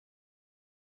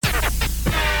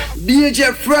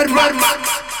DJ Fred Max,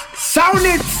 sound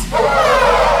it.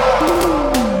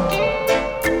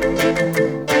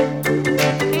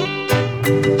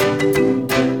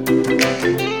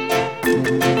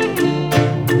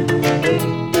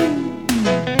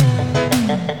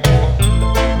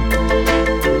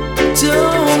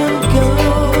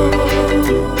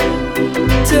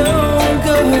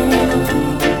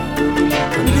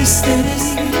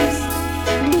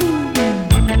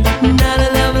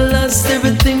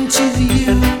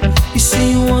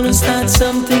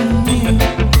 Something new,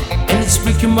 and it's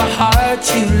breaking my heart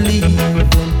you leaving.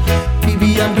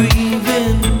 Baby, I'm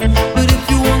grieving, but if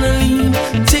you wanna leave,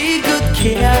 take good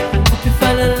care. Hope you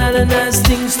find a lot of nice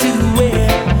things to wear,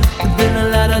 but then a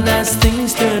lot of nice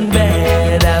things turn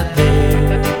bad out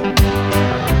there.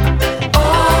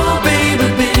 Oh, baby,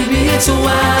 baby, it's a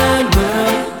wide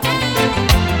world.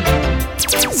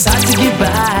 It's hard to get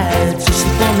by just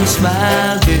upon a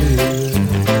smile, girl.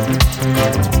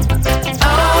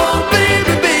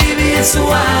 It's a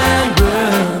wide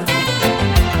world.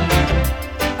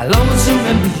 I'll always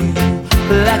remember you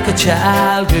like a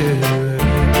child, girl.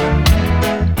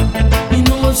 You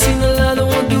know I've seen a lot of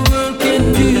what the world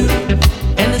can do,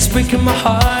 and it's breaking my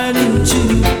heart in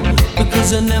two,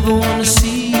 because I never wanna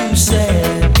see you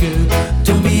sad, girl.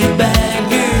 Don't be a bad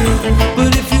girl,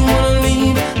 but if you wanna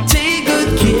leave, take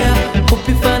good care. Hope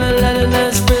you find a lot of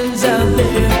nice friends out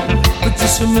there, but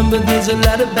just remember there's a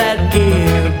lot of bad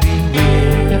air. Beware.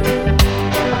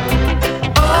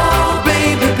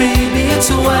 Baby, it's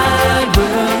a wide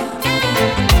world.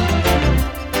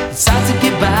 It's hard to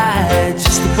get by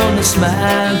just upon a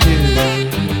smile, girl.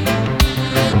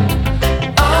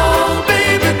 Oh,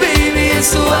 baby,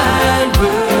 it's a wide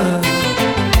world.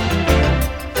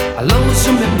 I'll always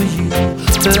remember you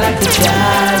like a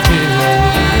child, girl.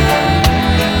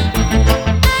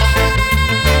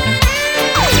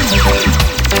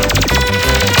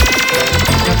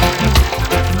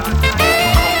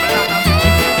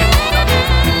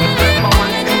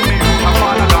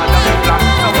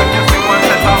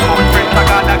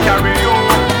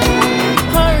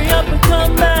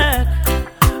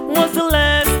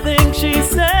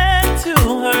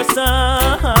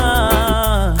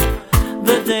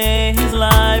 The day his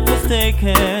life was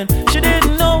taken, she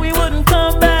didn't know he wouldn't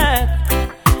come back.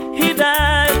 He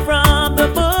died from the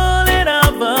bullet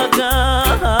of a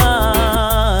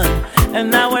gun, and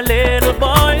now our little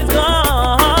boy's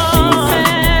gone. She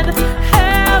said,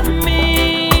 help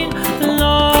me,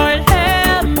 Lord,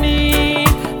 help me.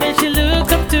 And she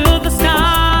looked up to the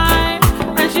sky,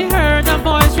 and she heard a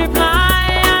voice reply.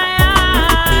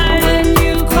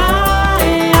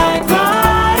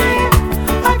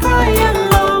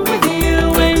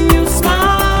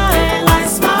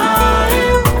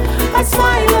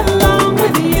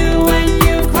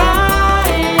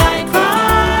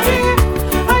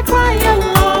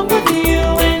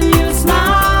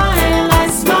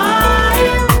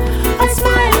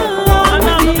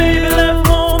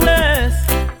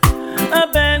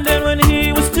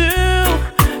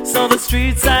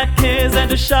 And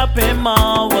the shopping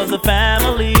mall was a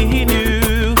family he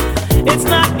knew. It's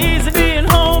not easy being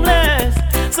homeless.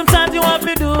 Sometimes you have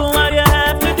to do what you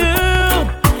have to do.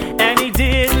 And he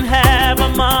didn't have a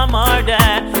mom or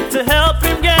dad to help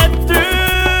him get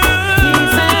through. He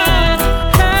said,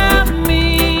 help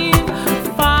me,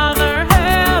 Father,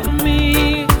 help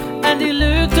me. And he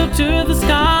looked up to the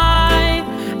sky,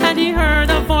 and he heard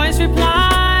a voice reply.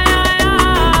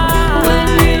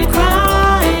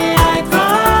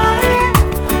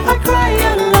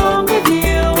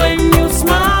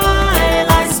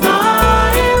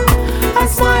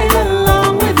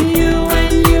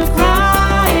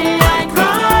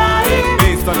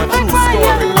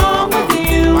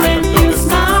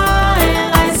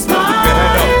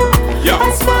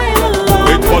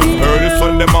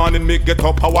 Me get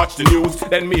up, I watch the news.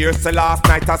 Then me hear say last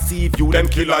night I see you, them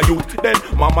kill a youth. Then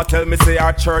mama tell me say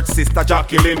our church sister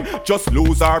Jacqueline just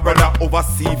lose her brother over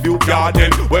Seaview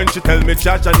Garden. When she tell me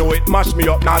judge, I know it mash me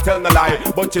up, nah tell no lie.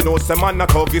 But you know some man a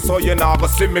thuggy, so you nah go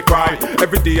see me cry.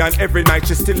 Every day and every night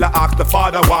she still a ask the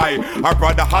father why her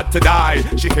brother had to die.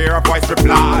 She hear her voice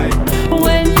reply.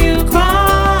 When you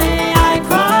cry, I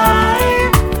cry.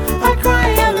 I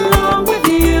cry along with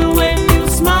you. When you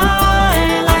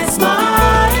smile, I smile.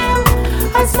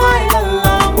 I smile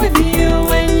along with you.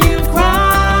 When you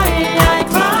cry, I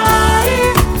cry.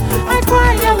 I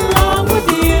cry along with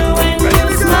you. When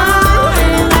you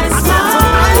smile, I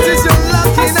smile. It's your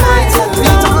lucky night.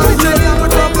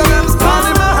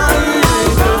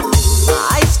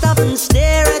 I stop and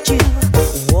stare at you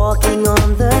walking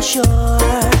on the shore.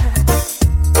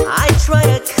 I try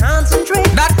to concentrate.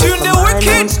 That tune the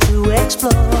wicked. To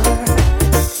explore.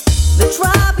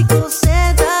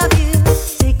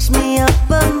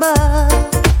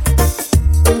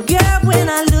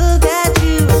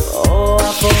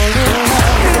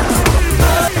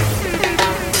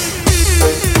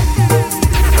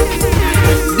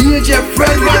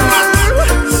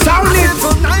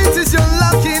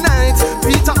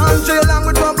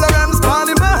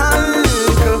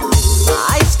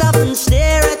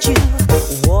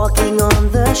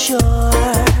 the shore.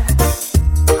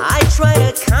 I try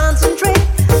to concentrate,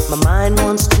 my mind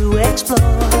wants to explore.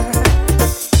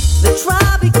 The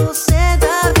tropical scent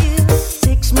of you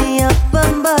takes me up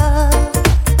above.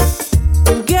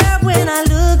 And girl, when I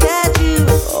look at you,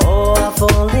 oh, I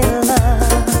fall in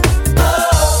love.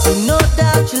 No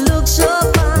doubt you look so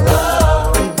fine.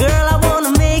 And girl, I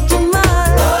wanna make you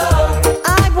mine.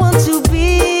 I want to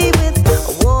be with a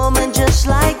woman just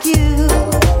like you.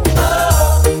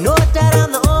 No doubt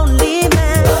I'm the only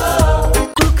man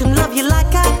who can love you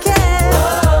like I can.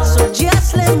 So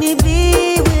just let me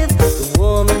be with the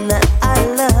woman that I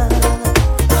love.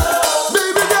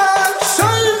 Baby girl,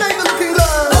 shine like the looking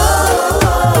girl.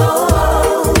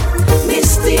 Oh,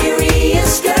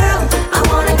 mysterious girl, I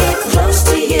wanna get close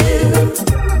to you.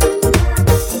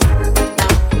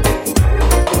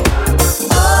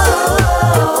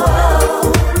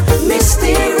 Oh,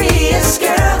 mysterious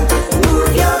girl,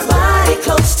 move your body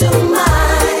close to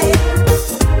mine.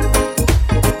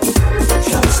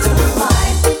 Close to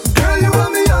mine. Girl, you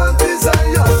want me on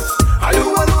desire. Are you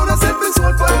alone? I set me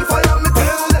soul for fire. Me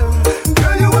tell them.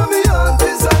 Girl, you want me on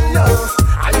desire.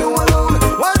 Are you alone?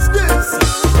 What's this?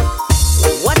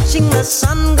 Watching the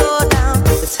sun go down,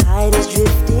 the tide is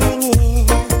drifting in.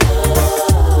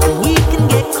 We can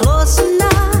get closer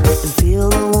now and feel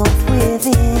the warmth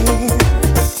within.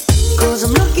 'Cause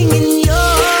I'm looking in your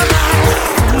eyes,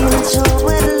 feeling so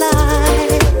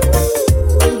alive.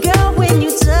 And girl, when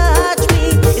you touch me,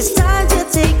 it's time to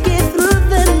take it through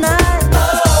the night.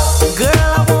 Girl,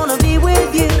 I wanna be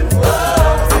with you.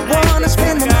 I wanna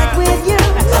spend the night with you.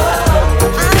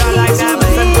 I need to be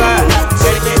with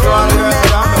the woman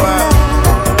that I love.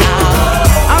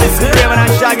 I'm serious when I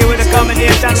shaggy with the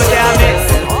combination with the mix.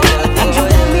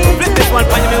 Flip this one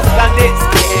on your music like this.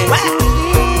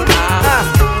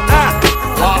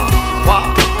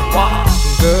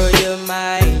 Girl, you're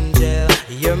my angel,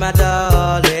 you're my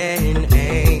darling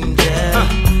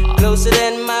angel. Closer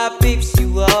than my peeps,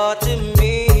 you are to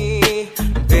me,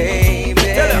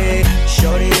 baby.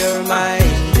 Shorty, you're my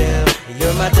angel,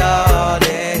 you're my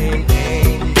darling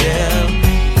angel.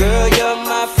 Girl, you're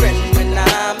my friend when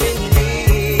I'm in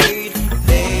need,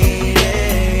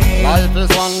 lady. Life is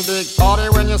one big party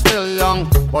when you're still young,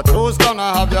 but who's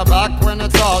gonna have your back when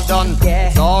it's all done? Yeah.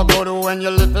 It's all good when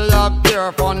you live for your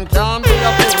pure fun. Can't be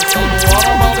a fool, son. What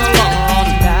about the long run?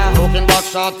 Looking back,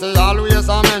 shorty always a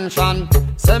mention.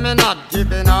 Say me not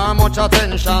giving her much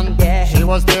attention. Yeah. She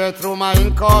was there through my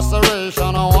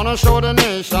incarceration. I wanna show the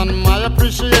nation my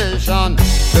appreciation.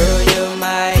 Girl, you're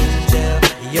my angel,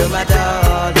 you're my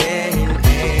darling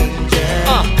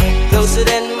angel. Closer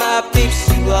than my peeps,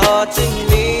 you are to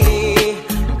me,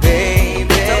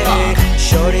 baby.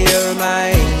 Shorty, you're my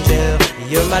angel,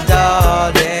 you're my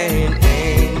darling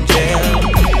angel.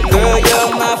 Girl,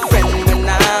 you're my friend when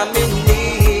I'm in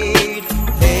need,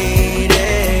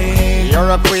 lady.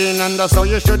 You're a queen and that's how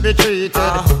you should be treated.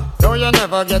 Though you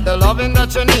never get the loving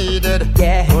that you needed.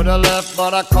 Yeah. Could have left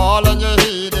but I call and you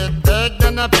heeded. Begged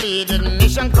and I pleaded,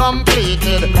 mission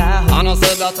completed. And I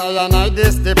said that I and I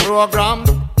this the program.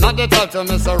 Not the type to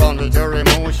mess around with your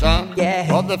emotion. Yeah.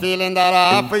 But the feeling that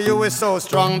I have for you is so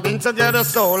strong. Been together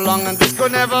so long and this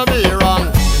could never be wrong.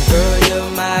 Girl,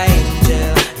 you're my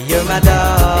angel, you're my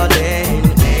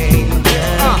darling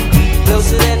angel.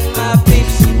 Closer than my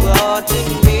peeps, you are to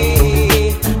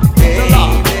me,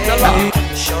 baby.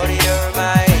 Shorty, you're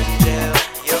my angel,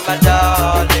 you're my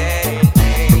darling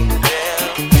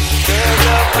angel. Girl,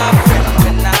 you're my friend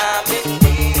when I'm in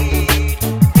need,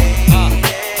 baby.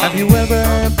 Have you ever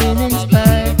been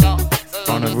inspired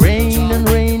on a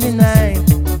rainy night,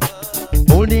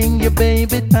 holding your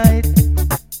baby tight?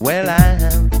 Well, I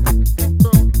have.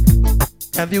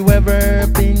 Have you ever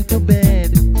been to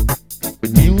bed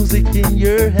with music in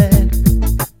your head,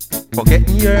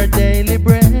 forgetting your daily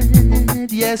bread?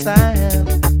 Yes, I have.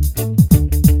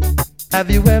 Have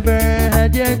you ever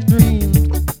had your dreams,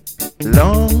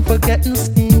 long forgotten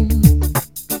schemes,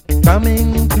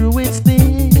 coming through its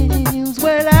themes?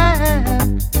 Well, I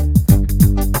have.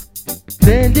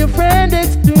 Tell your friend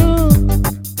it's true,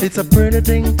 it's a pretty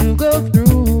thing to go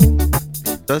through,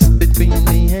 just between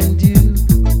me and you.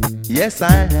 Yes,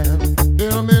 I am.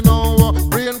 Hear me now,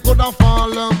 rain could have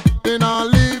fallen, then I'll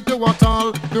leave you at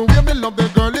all. The way me love the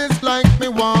girl is like me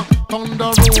want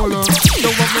thunder roller. The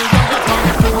way me love the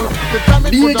control. The time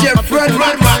it DJ Fred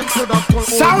Redman,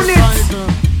 sound it.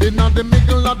 In the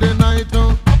middle of the night,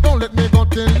 don't let me go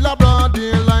till the broad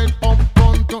daylight up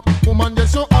front. Woman,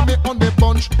 yes, you have me on the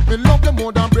bunch. Me love you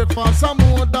more than breakfast and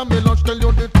more than me lunch. Tell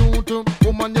you the truth,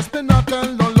 woman, yes, me not tell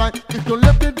no lie. If you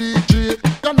left the DJ,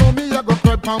 you know me, I go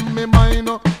cry on me mind.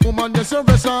 Woman, yes, you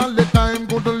rest all the time.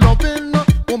 Good loving,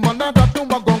 woman, that you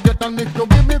a go and if you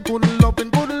give me good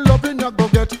loving you go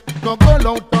get. No girl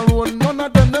out the road, none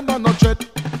of them never no threat.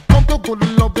 Come to good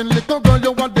loving, little girl,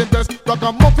 you want the best. Rock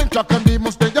a muffin, track and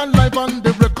must stay alive and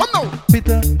the break. Come now.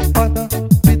 Bitter, hotter,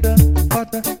 bitter,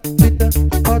 hotter, bitter,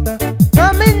 hotter.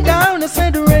 Coming down, I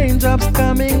said the raindrops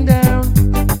coming down.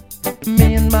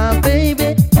 Me and my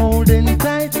baby holding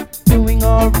tight, doing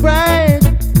alright.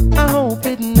 I hope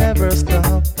it never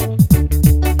stops.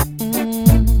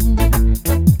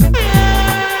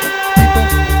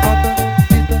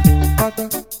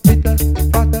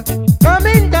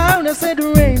 Coming down, I said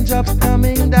the raindrops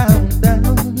coming down,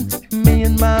 down. Me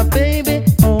and my baby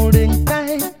holding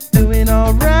tight, doing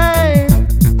alright.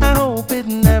 I hope it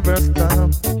never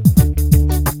stops.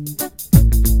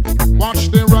 Watch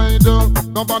the rider,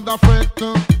 no bother fret.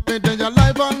 They day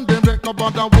alive and they break, no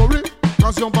bother worry.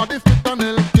 Cause your body fit and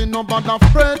healthy, no bother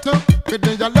fret. They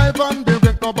day alive and they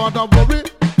break, no bother worry.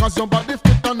 Cause your body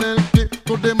fit and healthy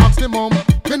to the maximum.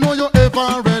 Me know you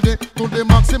ever ready to the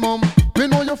maximum. Me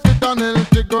know you fit and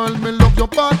healthy, girl, me love your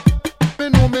body. Me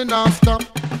know me not stop.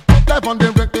 Life on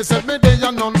the wreck, they said me day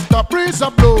and non-stop. Breeze a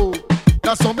blow,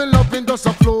 that's how me loving just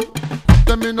a flow.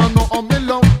 Tell me no know how me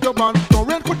love your man. No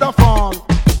rain could have fall.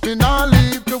 Me nah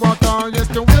leave the water. Yes,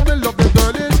 the way me love the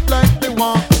girl is like the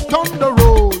one. Turn the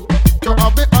road, you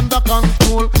have it under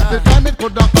control. The time it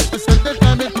could have cut, the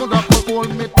time it could have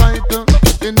hold me tight.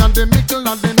 In the middle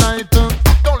of the night,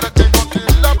 don't let it go till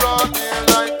the broad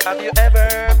daylight. Have you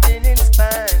ever been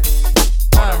inspired?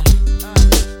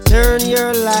 Turn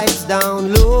your lights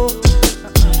down low.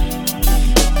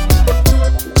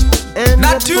 And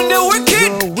Not tune the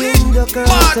wicked,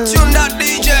 but tune that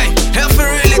DJ. Help me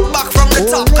reel it back from the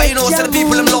top. Cause you know, so the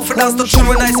people them love for dance the tune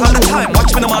nice all the time.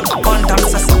 Watch me the man, one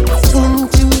dance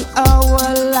into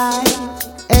our life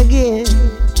again.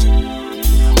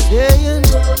 Yeah,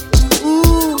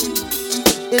 ooh,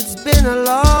 it's been a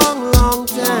long, long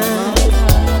time.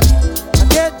 I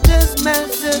get this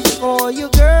message for you,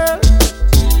 girl.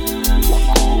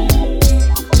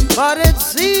 But it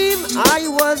seemed I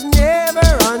was never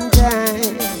on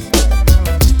time.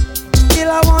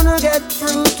 Still I wanna get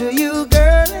through to you,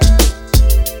 girl.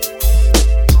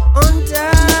 On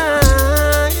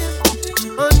time,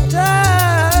 on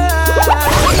time.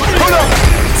 Hold up,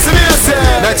 see me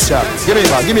say. Next shot, give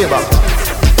me a back.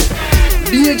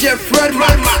 DJ Fred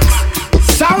Max,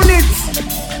 sound it.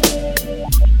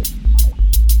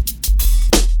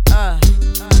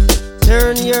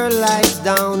 Turn your lights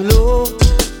down low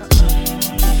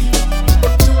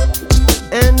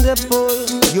and pull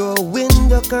your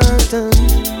window curtain.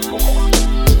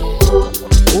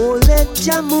 Oh, let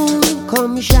your moon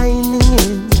come shining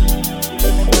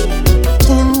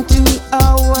into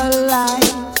our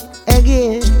life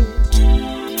again.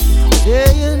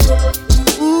 Saying,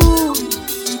 ooh,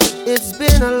 it's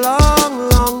been a long,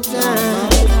 long time.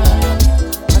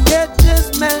 I get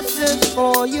this message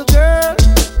for you, girl.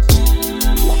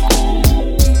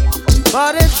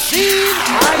 But it seems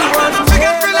I was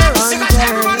never on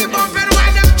time.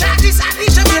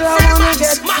 Still I wanna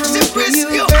get through to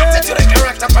you, girl.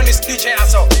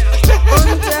 On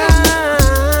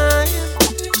time,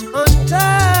 on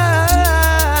time.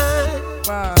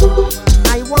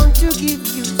 I want to give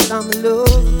you some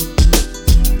love.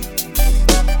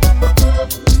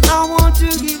 I want to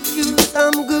give you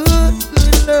some good,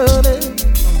 good loving.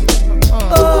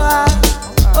 Oh,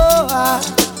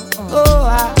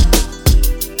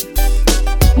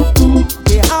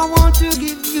 yeah, I want to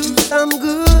give you some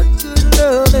good, good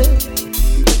loving.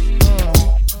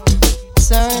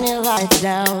 Turn your lights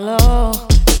down low.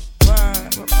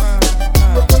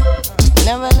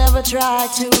 Never, never try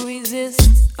to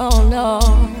resist. Oh no.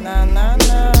 Nah, nah,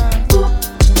 nah.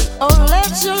 Oh,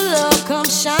 let your love come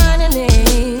shining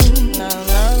in. Nah,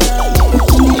 nah, nah.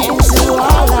 Into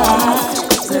our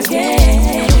lives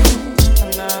again.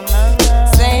 Nah, nah,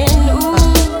 nah. Saying, ooh,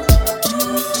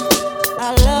 I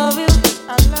love you,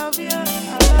 I love you,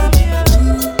 I love you.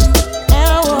 And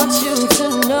I want you to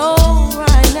know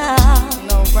right now.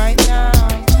 Know right now.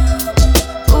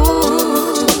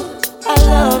 Ooh, I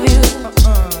love you.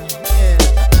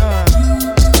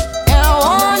 And I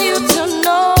want you to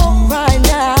know right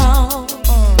now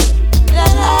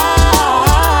that I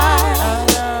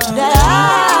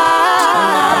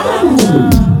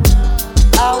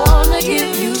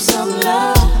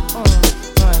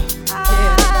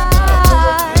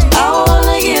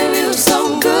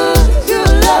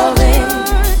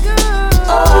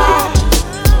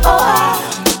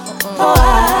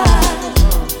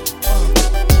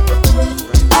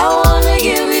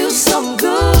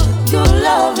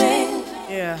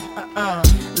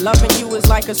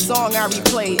song I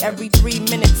replay every 3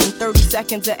 minutes and 30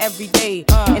 seconds of every day.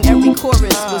 And every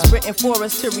chorus was written for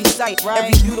us to recite.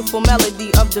 Every beautiful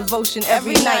melody of devotion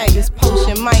every night. This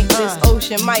potion might, this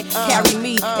ocean might carry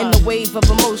me in the wave of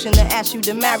emotion to ask you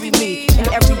to marry me. And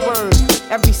every word,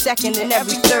 every second and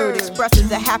every third expresses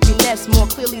the happiness more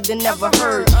clearly than ever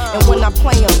heard. And when I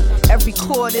play them, every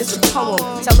chord is a poem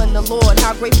telling the Lord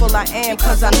how grateful I am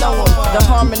cause I know him. The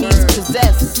harmonies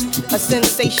possess a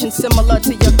sensation similar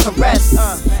to your caress.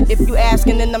 If you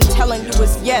asking then I'm telling you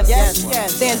it's yes.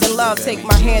 Stand in love, take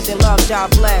my hand in love,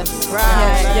 God bless.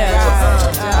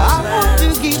 Yes. I want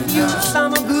to give you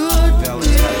some good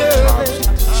loving.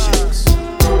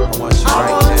 I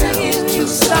want to give you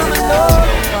some love.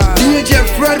 DJ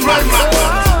Fred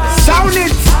sound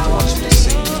it.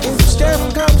 If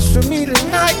Steph comes for me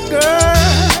tonight, girl,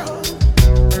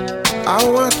 I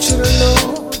want you to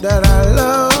know that I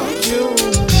love you.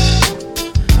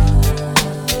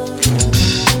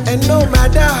 And no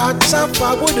matter how tough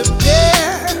I would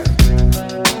appear,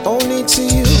 only to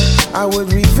you I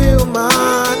would reveal my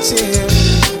tears.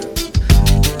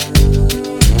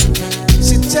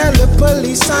 See, tell the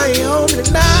police I ain't home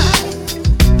tonight.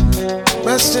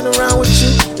 Messing around with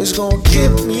you is gonna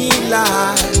give me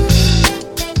life.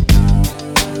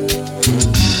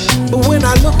 But when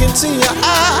I look into your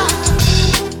eyes,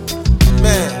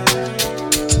 man,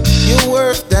 you're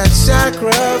worth that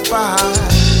sacrifice.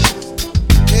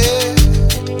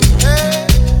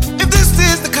 If this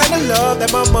is the kind of love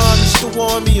that my mom used to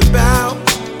warn me about,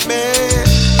 man,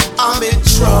 I'm in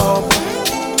trouble.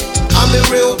 I'm in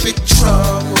real big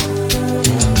trouble.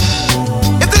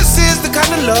 If this is the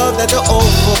kind of love that the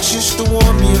old folks used to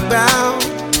warn me about,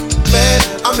 man,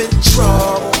 I'm in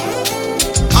trouble.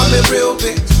 I'm in real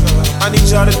big trouble. I need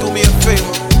y'all to do me a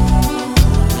favor.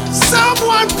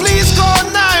 Someone please call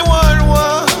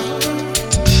 911.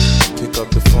 Pick up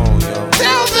the phone, yo.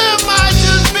 Tell them I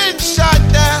just been shot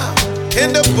down,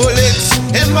 and the bullets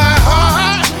in my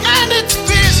heart, and it's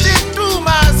piercing through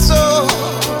my soul.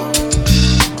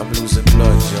 I'm losing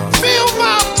blood, yo. Feel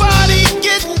my body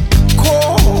getting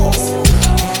cold.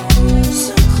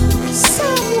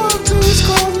 Someone please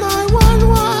call 911.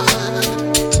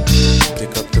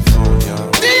 Pick up the phone, yo.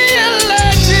 The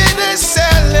alleged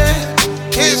assailant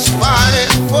is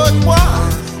 5'1",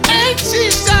 and she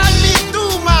shot me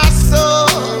through my soul.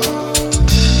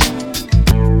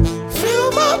 Feel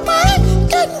my body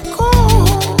getting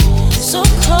cold. So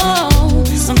cold.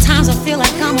 Sometimes I feel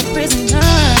like I'm a prisoner.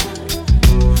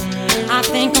 I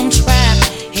think I'm trapped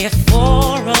here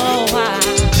for a while.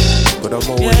 But I'm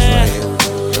always right here with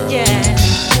you, girl.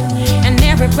 Yeah. And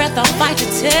every breath I fight to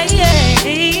take. Yeah.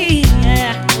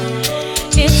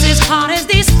 It's as hard as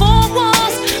these four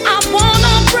walls I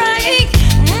wanna break.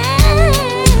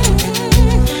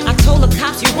 I told the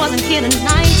cops you wasn't here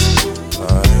tonight.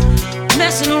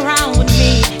 Messing around with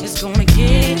me is gonna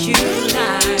get you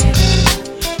live.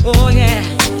 Oh yeah.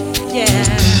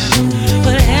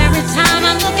 But every time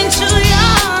I look into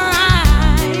your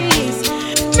eyes,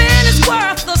 man, it's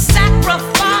worth the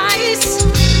sacrifice.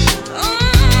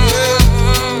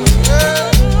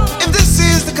 If this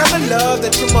is the kind of love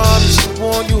that your mom used to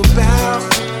warn you about,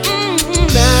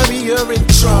 Mary, you're in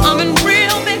trouble. I'm in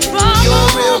real big trouble. You're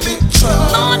in real big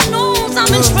trouble. Lord knows I'm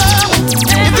in trouble.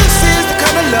 If this is the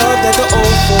kind of love that the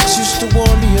old folks used to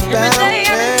warn me about,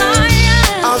 man,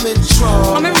 I'm in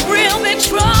trouble. I'm in real big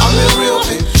trouble. I'm in real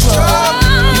big trouble.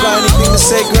 You got anything to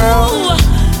say, girl?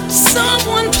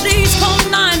 Someone please call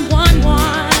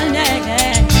 911.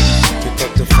 Yeah. Pick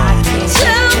up the phone.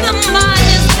 Tell them I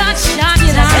just got shot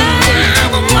down.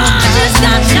 Tell them I just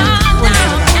got shot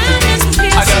down. And it's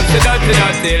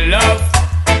Dirty love.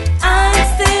 I'm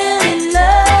still in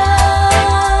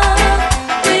love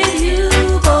with you,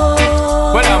 boy.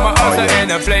 Well, I'm a hustler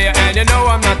and a player, and you know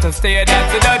I'm not a stayer.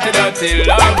 That's a dirty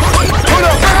love. Hold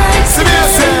up. See me,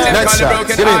 say. Next shot.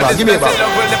 Give me a ball.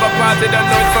 Love will never party, don't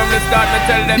know it from the start. Me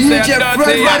tell them DJ say I'm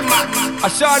Fred dirty. A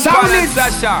Sean Paul and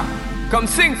Sasha, come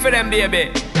sing for them,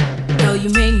 baby. Though you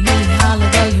make me holler,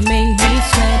 though you make me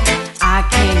sweat, I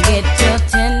can't get your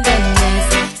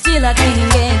tenderness. Still I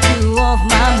can't get you off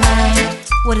my mind.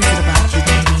 What is it about you,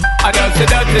 baby? I don't say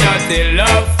dirty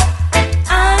love.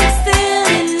 I'm still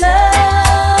in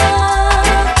love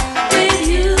with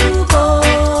you, boy.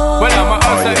 Well, I'm a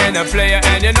hustler and a player,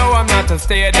 and you know I'm not a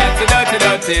stayer. That's a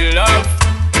dirty love.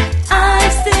 I'm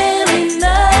still in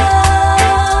love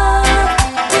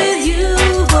with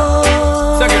you,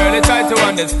 boy. So girl, you try to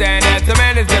understand that a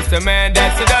man is just a man.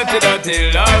 That's a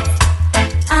dirty love.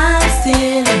 I'm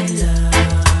still in love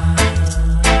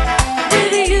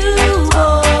with you,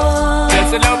 boy.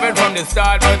 That's a loving from the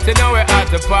start, but you know we're at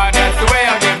the part. That's the way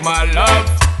I give my love.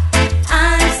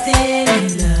 I'm still in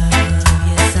love.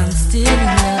 Yes, I'm still in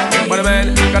love. What a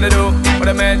man gotta do, what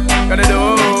a man gotta do.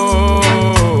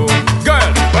 Girl,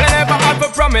 when I never have a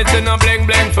promise and no bling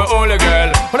bling for all a girl.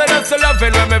 When I just love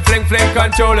it when me fling fling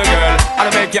control a girl. And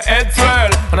I make your head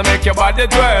swirl, and I make your body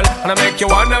twirl, and I make you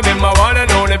wanna be my one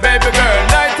and only baby girl.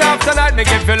 Night after night, me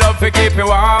give you love to keep you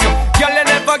warm. Girl, you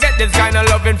never get this kind of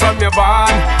loving from your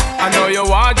bond. I know you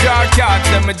want your cat,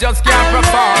 and me just can't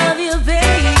perform. I love you,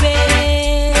 baby.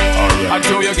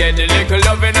 Until you get the little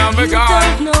loving of a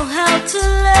God. You don't know how to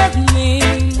love me.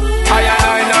 I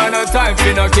know no time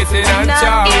for no kissing and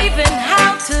chow. Not even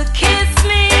how to kiss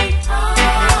me.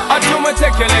 Until me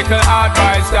take your little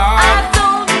advice down. I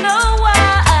don't know why.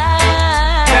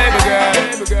 Baby girl,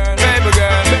 baby girl, baby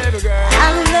girl, baby girl. I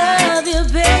love you,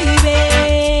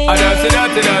 baby. I dirty,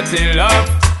 dirty, dirty love.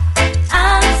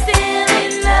 I'm still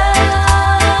in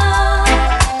love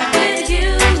with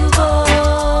you,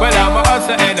 boy. Well, I'm a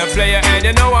hustler and a player, and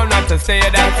you know I'm not to stay.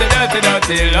 That's a dirty,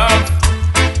 dirty love.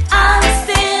 I'm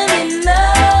still in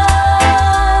love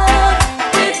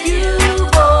with you,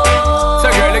 boy. So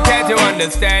girl, can't you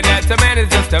understand that a man is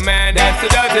just a man? That's a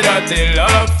dirty, dirty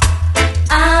love.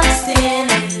 I'm still in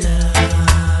love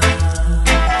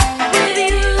with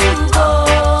you,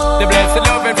 boy. The blessed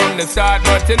loving from the start,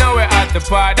 but you know we're at the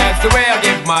part. That's the way I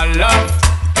give my love.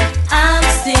 I'm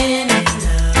still in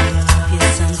love.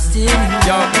 Yes, I'm still in love.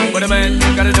 Yo, what a man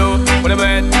gotta do, what a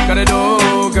man gotta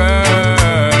do,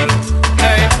 girl.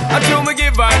 Hey, I do me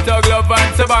give her tug love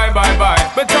and say bye, bye,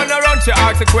 bye. But turn around, she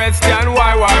asks a question,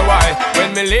 why?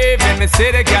 When me leave in me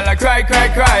city, girl, I cry, cry,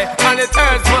 cry. And it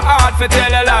hurts my heart to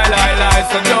tell a lie, lie, lie.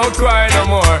 So don't cry no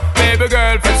more, baby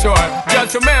girl, for sure.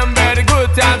 Just remember the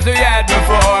good times we had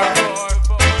before.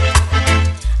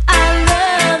 I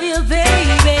love you,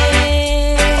 baby.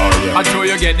 Until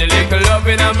you get the little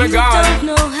loving and me gone. You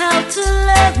don't know how to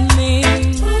love me.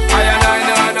 I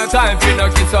know no time for no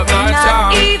kiss up, no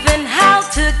charm. Not even how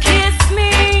to kiss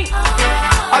me.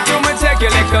 Until me take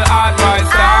your little advice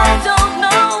down. I don't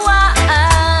know why.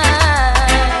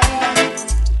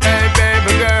 Hey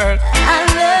baby girl, I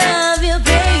love you,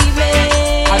 baby.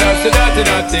 I love the dirty,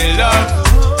 dirty love.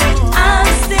 I'm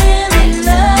still in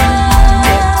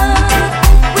love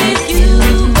with you,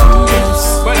 boy.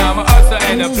 Well, I'm a hustler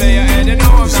and a player, and you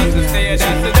know I'm not to stay.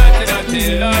 That's the dirty, dirty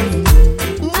love.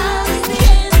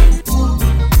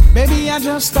 Baby, I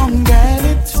just don't get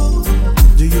it.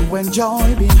 Do you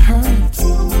enjoy being hurt?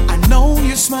 I know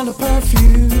you smell the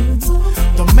perfume,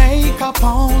 the makeup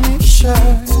on his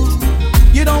shirt.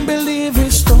 You don't believe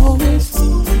his stories.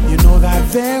 You know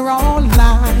that they're all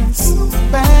lies.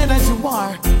 Bad as you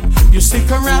are, you stick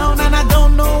around and I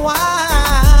don't know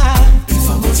why. If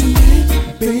I was your man,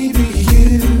 baby,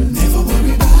 you never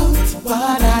worry about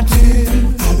what I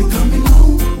do. I'll be coming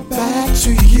home back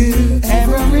to you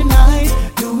every night,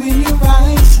 doing you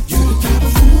right. You're the type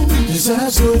of woman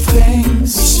deserves good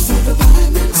things. Wish for the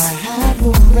diamonds, I have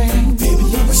a ring. Baby,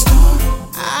 you're a star.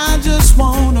 I just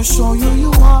wanna show you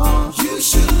you are. You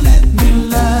should let me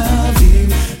love you.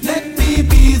 Let me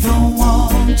be the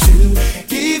one to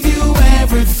give you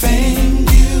everything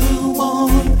you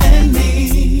want and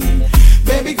need.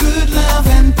 Baby, good love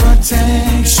and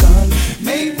protection.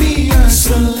 Make me your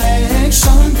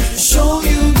selection. Show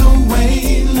you the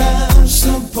way love's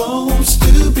supposed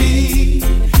to be.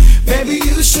 Baby,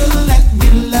 you should let me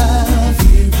love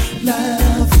you,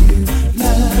 love you,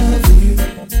 love you.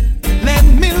 Let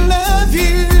me love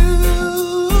you.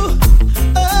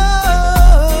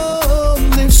 Oh,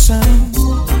 listen.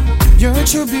 Your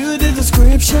true beauty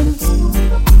description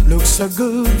looks so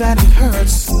good that it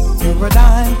hurts. You're a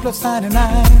dime plus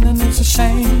 99 and it's a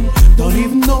shame. Don't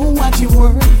even know what you're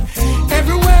worth.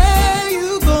 Everywhere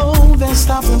you go, they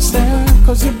stop and stare,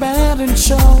 cause you're bad and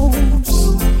shows.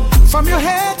 From your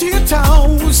head to your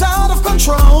toes, out of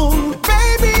control.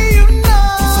 Baby, you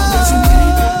know. If I let you in,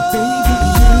 baby,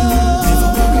 you never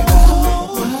worry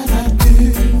about what I do.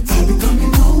 I'll be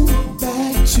coming home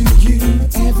back to you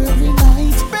every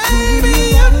night. Baby,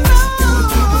 you know. You're the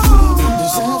type of woman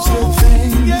deserves good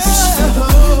things.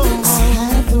 I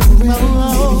have the ring.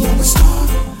 Baby, you're a star.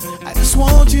 I just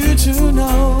want you to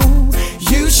know.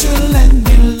 You should let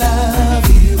me love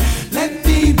you. Let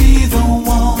me be the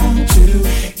one to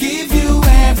give you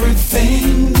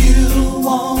everything you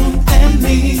want and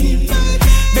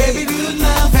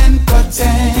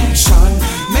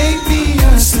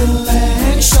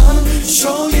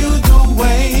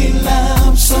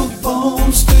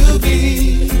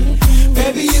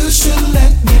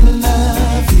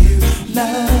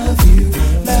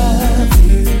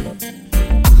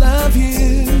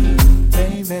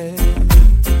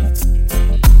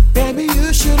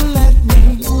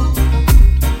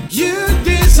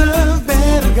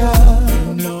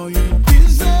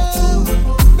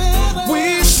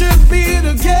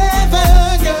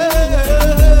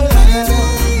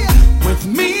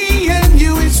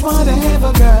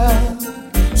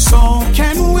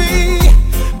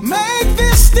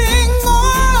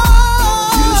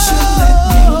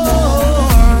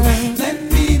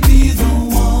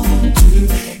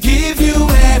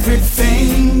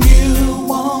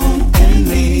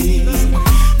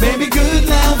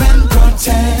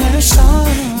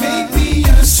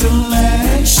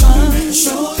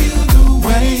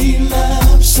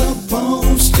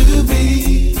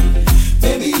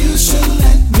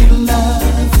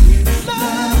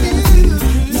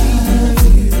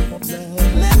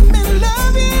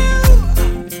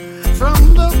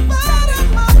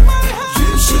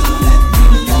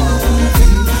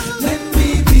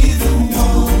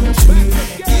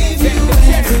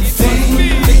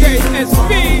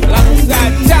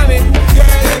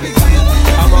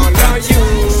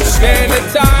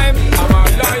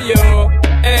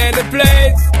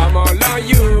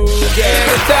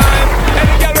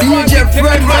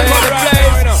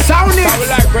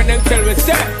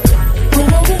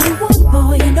Whatever you want,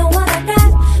 boy, you know what I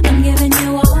got. I'm giving you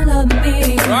all of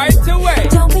me. Right away.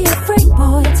 Don't be afraid,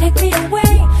 boy, take me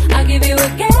away. I'll give you a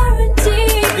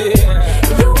guarantee.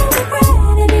 Yeah. You won't regret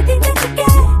anything that you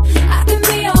get. I can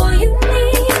be all you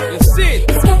need. You see?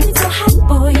 It's getting so hot,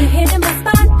 boy, you're hitting my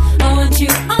spot. I want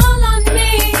you all on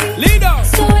me. Lead on.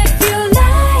 So if you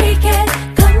like it,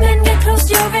 come and get close,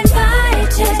 you're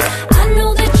invited. I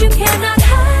know that you cannot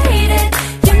hide it.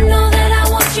 You know that I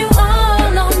want you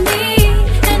all on me.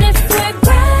 And if we're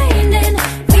grinding,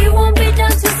 we won't be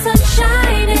done till sun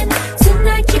shining.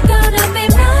 Tonight you gotta be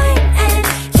mine, and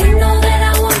you know that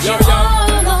I want you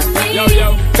all on me. Yo,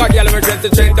 got y'all regrets to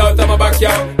straight out of my back,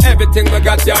 yo. Everything we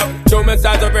got, yo. Show me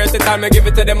size of versatile, me give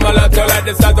it to them all out, yo. Like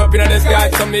the stars up in the sky,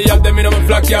 so me up them in my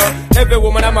flock, yo. Every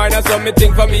woman of mine, so me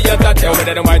think for me, yo, that, yo.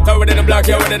 Whether them white or whether them black,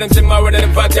 yo. Whether them slim or whether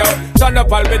them fat, yo. Turn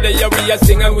up all with the, yo, we a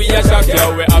sing and we a shock,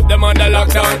 yo. We have them under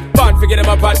lockdown, can't forget them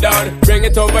a pat down. Bring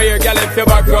it over here, girl, if your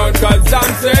background, cause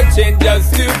I'm searching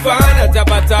just to find a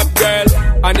top girl.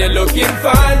 And you're looking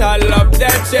fine, I love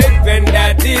that shape and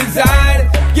that design.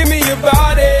 Give me your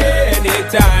body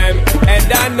anytime,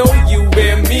 and I know you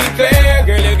wear me clear.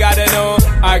 Girl, you gotta know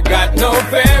I got no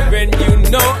fear, and you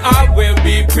know I will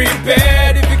be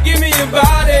prepared if you give me your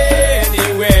body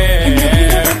anywhere. And every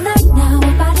other night now,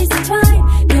 our bodies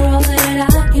entwined. You're all that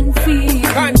I can feel.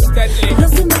 Constantly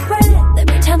losing my breath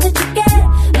every time that you get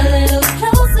a little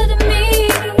closer to me.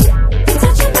 You're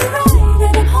touching me right,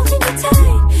 and I'm holding you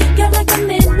tight. You're like a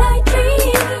midnight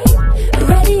dream.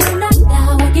 Ready or not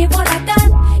now, I give what I got.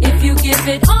 If you give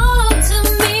it all to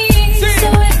me. So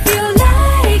if you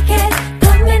like it,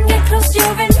 come and get close,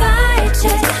 you're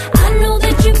invited. I know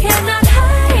that you cannot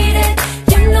hide it.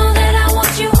 You know that I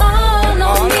want you all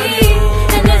on me.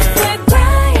 And if we're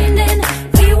grinding,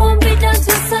 we won't be done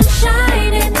till sun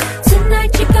shining.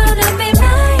 Tonight you gotta be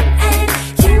mine, and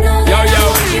you know that I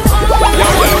want you all on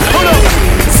me.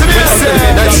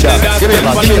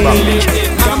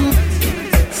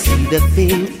 See the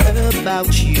thing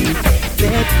about you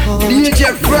that DJ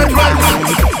Fred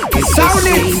it's the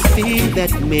same thing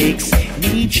that makes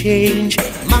me change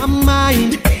my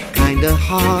mind. Kinda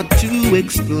hard to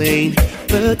explain,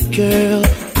 but girl,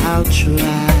 I'll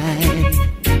try.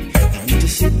 You need to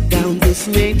sit down, this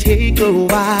may take a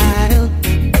while.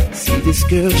 See this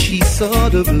girl, she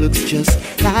sort of looks just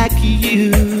like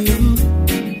you.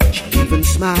 She even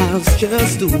smiles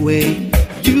just the way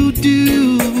you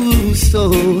do.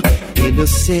 So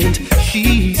innocent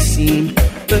she seemed,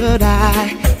 but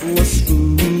I was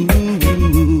rude.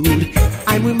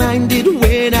 I'm reminded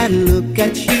when I look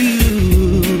at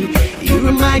you. You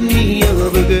remind me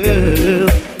of a girl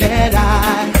that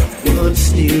I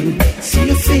once knew. See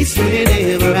your face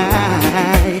whenever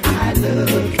I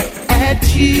look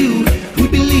at you. Who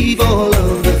believe all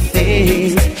of the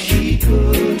things she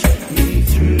put me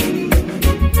through.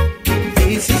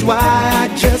 This is why I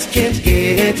just can't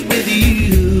get with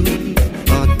you.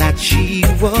 Thought that she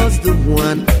was the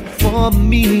one for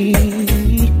me,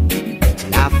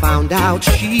 till I found out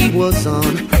she was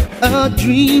on a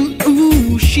dream.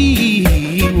 Ooh, she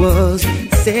was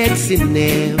sexing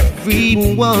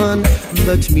everyone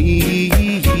but me.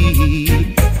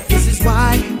 This is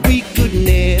why we could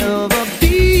never be.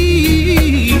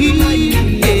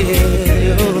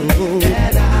 Yeah.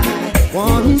 That I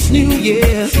once knew,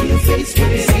 yeah.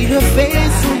 See her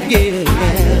face, yeah. I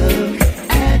look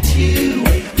at you,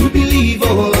 who believe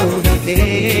all of the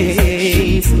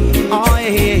things. Oh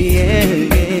yeah.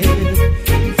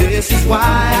 This is why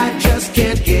I just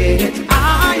can't get.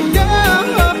 I know.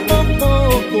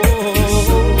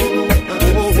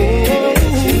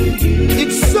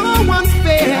 It's so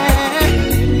unfair.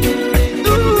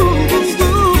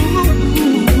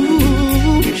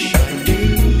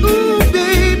 Ooh,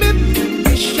 baby,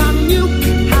 wish I knew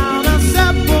how to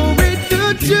separate the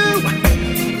two.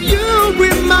 You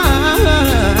remind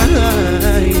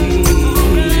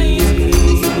me.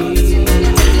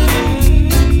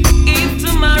 If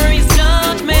tomorrow is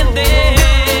judgment day,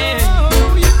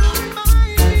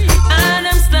 and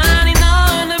I'm standing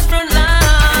on the front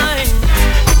line,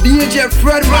 DJ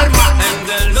Fred and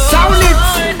the Lord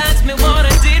asked me what I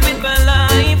did with my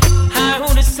life, I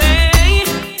would say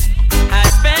I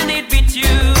spent it with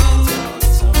you.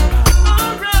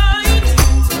 Alright.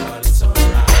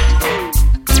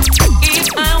 If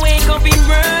I wake up in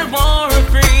World War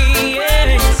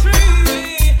III,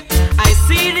 I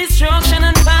see destruction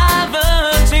and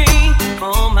poverty.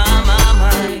 Oh my,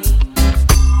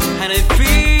 and I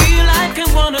feel like I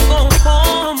wanna go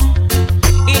home.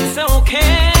 It's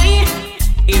okay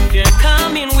if you're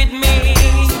coming with me.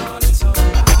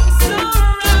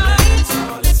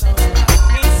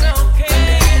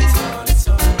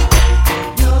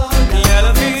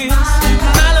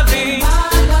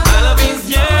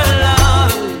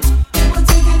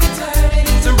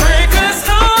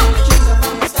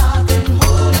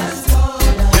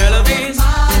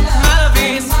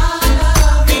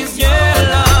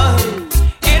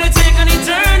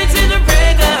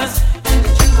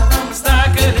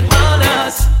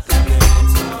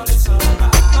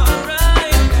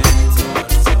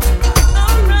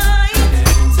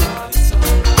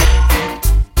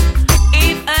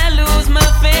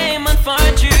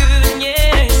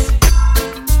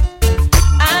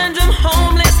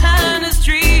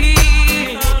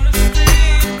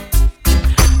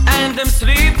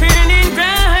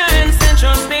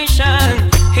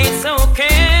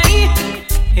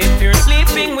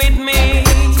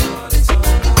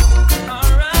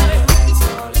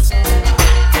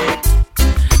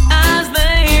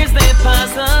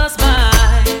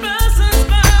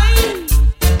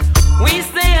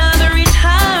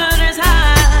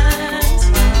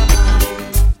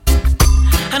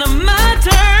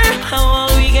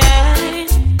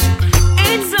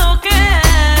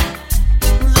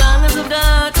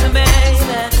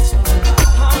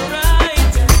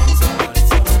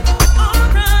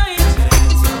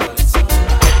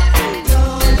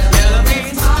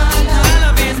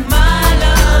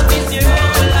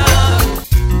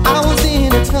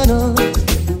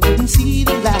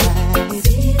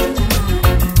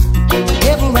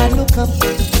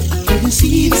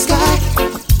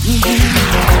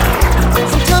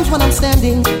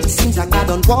 standing, it seems like I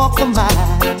don't walk a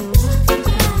mile.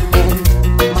 And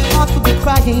my heart could be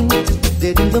crying,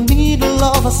 dead in the middle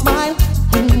of a smile.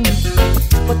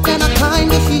 But then I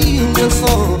kinda healed and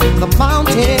saw the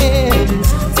mountains.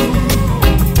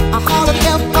 I hollered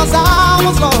help cause I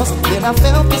was lost. Then I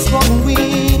felt the strong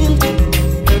wind.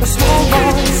 The small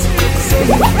voice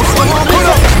saying, the storm is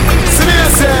over.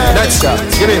 Next shot.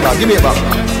 Give me a back, give me a back.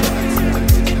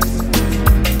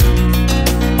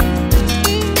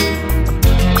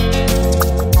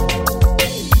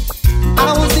 I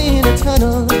was in a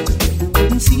tunnel,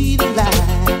 couldn't see the light.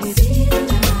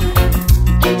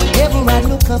 Whenever I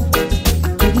look up, I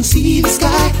couldn't see the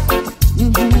sky.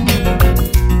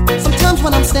 Sometimes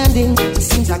when I'm standing, it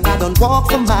seems like I don't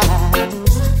walk a mile.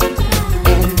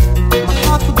 And my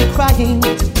heart could be crying,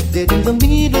 dead in the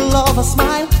middle of a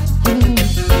smile.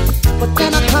 But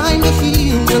then I kinda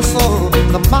healed and saw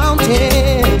the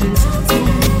mountains.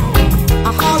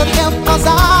 I hollered help cause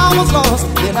I was lost.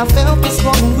 Then I felt the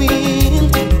strong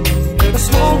wind. The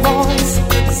small voice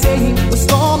saying the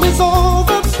storm is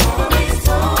over.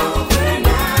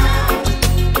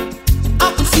 I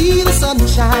can see the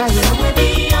sunshine. Somewhere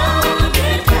beyond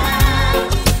the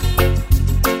clouds.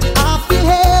 I feel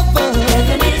heaven.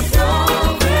 Heaven is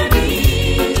over me.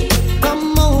 Come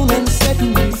on and set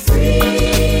me free.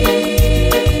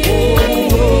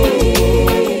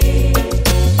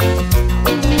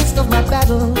 In the midst of my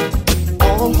battle,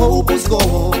 all hope was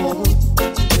gone.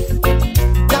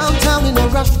 Downtown in a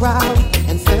rush crowd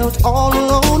and felt all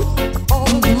alone.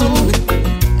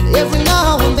 Every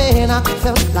now and then I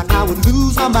felt like I would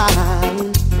lose my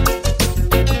mind.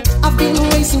 I've been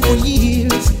racing for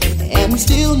years and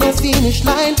still no finish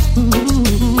line.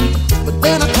 But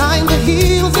then I kinda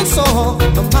healed and saw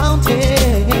the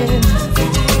mountain.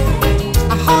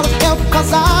 I hollered help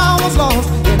cause I was lost.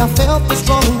 And I felt the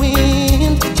strong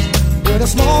wind. Heard a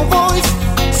small voice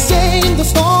saying the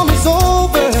storm is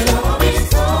over.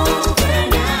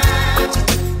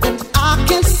 And I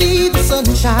can see the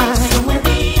sunshine. Somewhere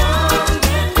beyond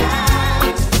the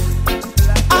clouds.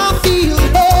 I feel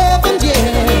heaven, yeah.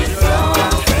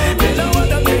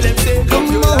 Come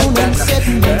on and set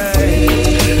me free.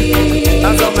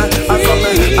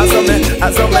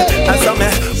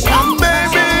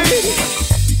 Baby,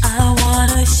 I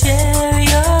wanna share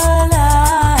your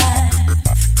life.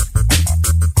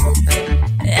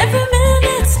 Every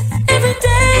minute, every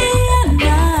day and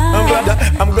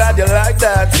night. I'm glad you like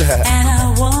that. And I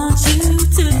want you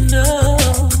to know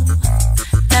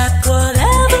that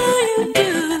whatever you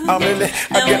do,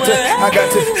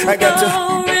 I got to.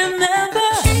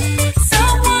 remember,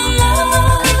 someone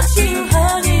loves you,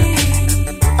 honey.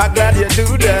 I'm glad you do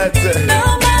that. No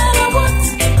matter what,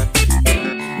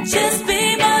 just be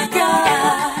my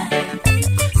guide.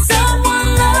 Someone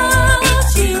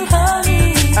loves you, honey.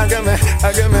 I give me.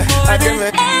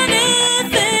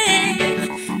 Anything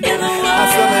in the world.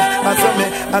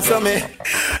 I saw me.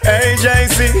 Hey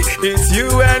JC, it's you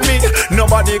and me.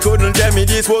 Nobody couldn't tell me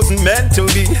this wasn't meant to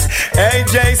be. Hey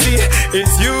JC,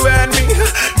 it's you and me.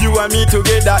 You and me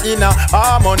together in a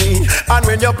harmony. And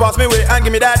when you pass me way and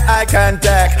give me that eye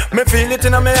contact, me feel it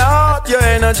in my heart. Your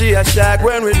energy a shock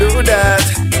when we do that.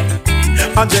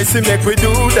 And JC make we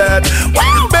do that.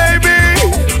 Wow, baby.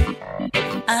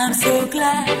 I'm so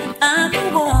glad I'm the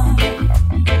one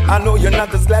I know you're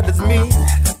not as glad as me.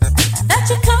 that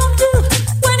you come to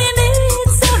when you need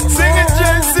someone. Sing it,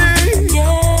 JC.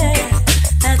 Yeah,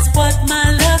 that's what my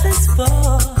love is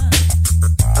for.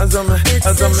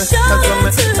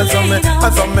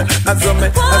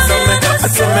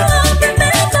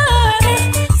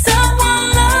 Someone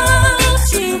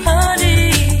loves you,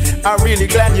 honey. I'm really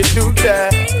glad you do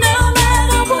that. No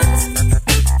matter what,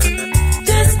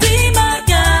 just be my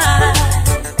guide.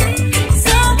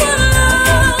 Someone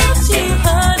loves you,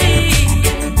 honey,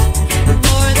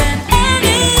 more than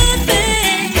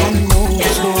anything.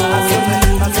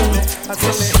 I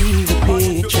see the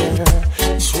picture,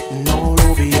 it's written all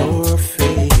over your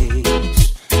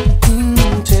face.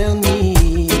 Tell me,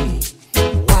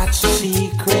 what's the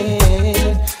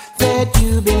secret that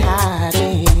you've been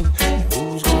hiding?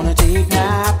 Who's gonna take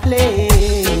my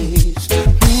place?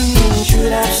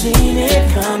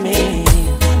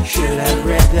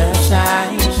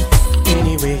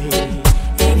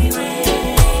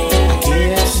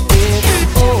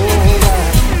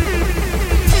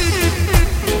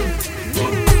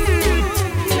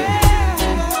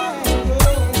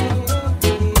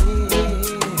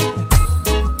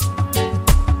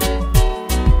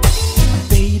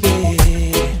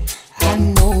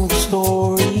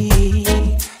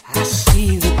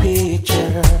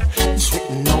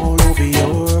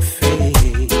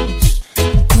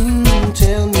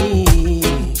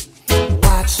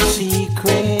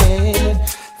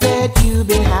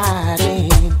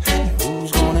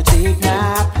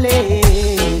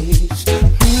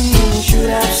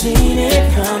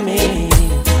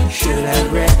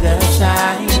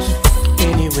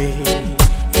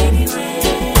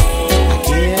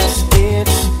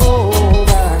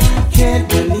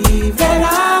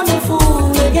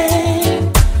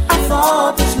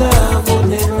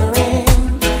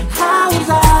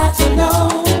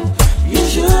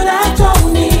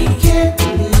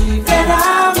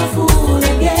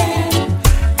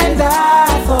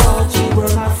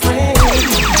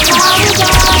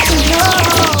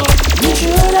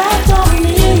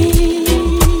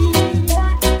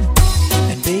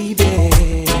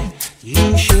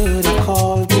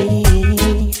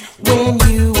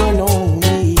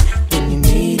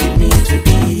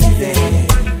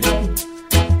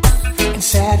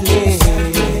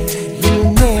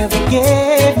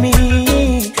 gave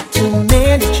me too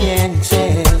many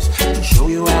chances to show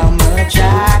you how much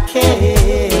I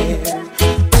care.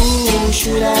 Ooh,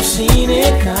 should have seen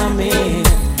it coming,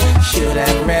 should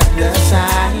have read the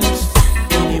signs.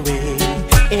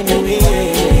 Anyway,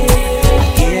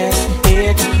 yes,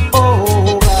 it's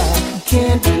over.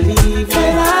 Can't believe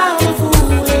that I'm a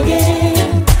fool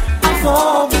again. I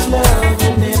thought this love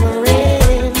would never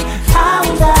end. I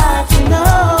would like to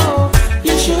know,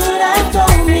 you should have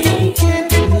told me. Can't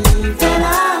believe that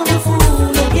I'm a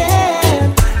fool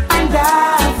again, and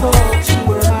I thought you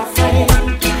were my friend.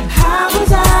 How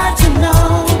was I to know?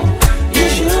 You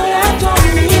should have told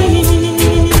me.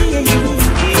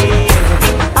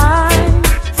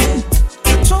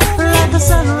 Like the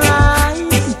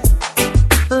sunrise,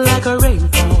 like a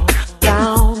rainfall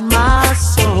down my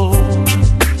soul,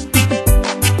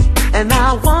 and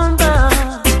I wonder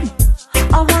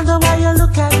why you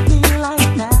look at me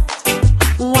like that.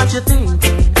 What you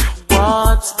thinking?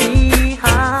 What's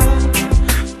behind?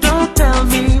 Don't tell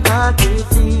me what it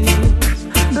feels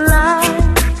like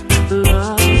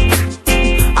love.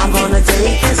 I'm gonna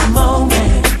take this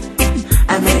moment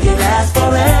and make it last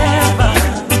forever.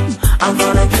 I'm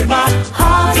gonna give my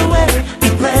heart away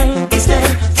and pray we stay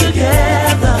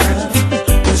together.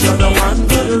 'Cause you're the one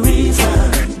good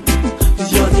reason.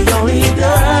 'Cause you're the only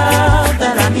girl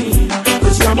that I need.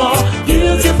 'Cause you're more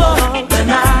beautiful than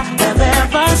I have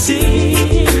ever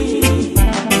seen.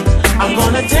 I'm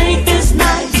gonna take this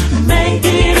night, make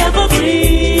it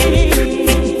evergreen.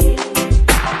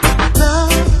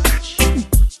 Touch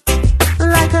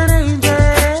like an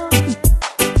angel,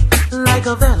 like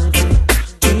a velvet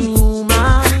to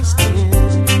my skin.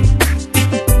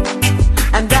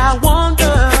 And I wonder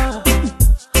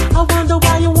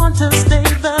why you want to stay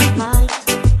the night.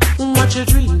 What you're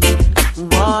dreaming,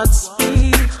 what's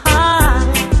behind?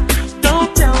 Don't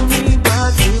tell me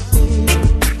what you feel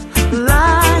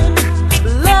like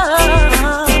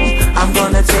love. I'm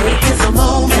gonna take this a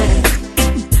moment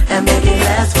and make it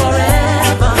last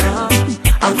forever.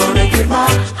 I'm gonna give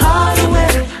my heart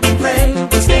away and pray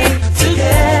we stay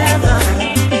together.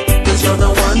 'Cause you're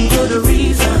the one good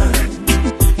reason.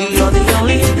 You're the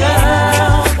only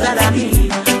girl that I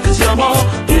need. 'Cause you're more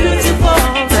beautiful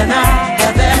than I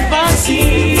have ever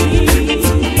seen.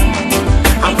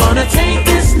 I'm gonna take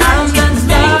this night. I'm that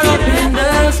star up in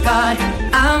the sky.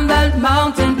 I'm that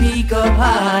mountain peak up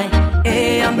high.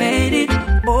 Hey, I made it.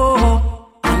 Oh,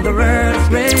 I'm the world's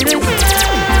greatest.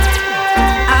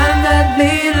 I'm that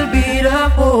little bit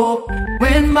of hope.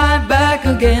 When my back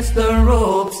against the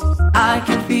ropes, I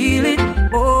can feel it.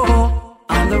 Oh,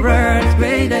 I'm the world's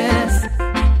greatest.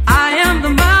 I am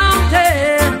the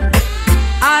mountain.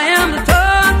 I am the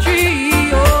tall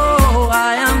tree. Oh,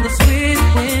 I am the sweet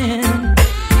wind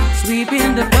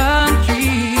sweeping the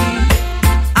country.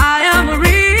 I am a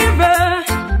river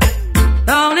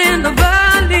down in the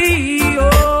valley.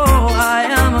 Oh, I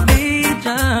am a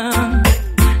vision.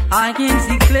 I can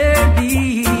see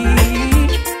clearly.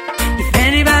 If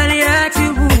anybody asks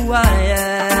you who I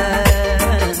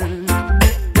am,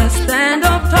 just stand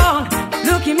up tall,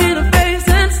 look him in the face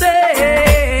and say,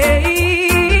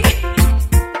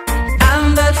 I'm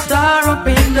that star up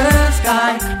in the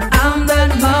sky. I'm that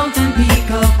mountain peak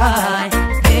up high.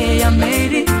 Hey, I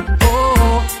made it.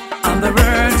 Oh, I'm the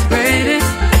world's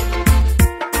greatest.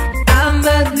 I'm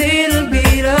that little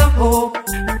bit of hope.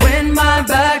 When my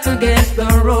back against the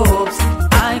ropes,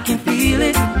 I can feel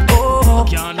it. Oh,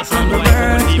 I'm the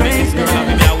world's greatest.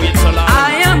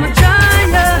 I am a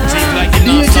giant.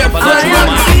 DJ Fred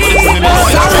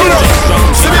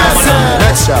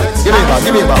Next shot. Give me back,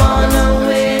 give me back.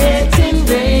 Wait in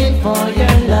vain for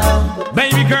your love.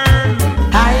 Baby girl,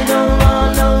 I don't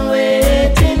wanna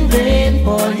wait in vain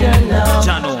for your love.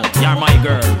 Jano, you're my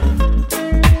girl.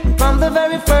 From the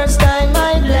very first time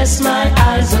I bless my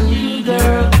eyes on you,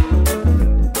 girl,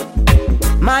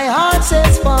 my heart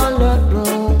says follow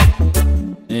through.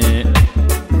 Yeah.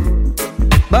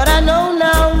 But I know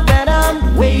now that I'm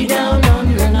way down on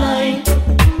your line.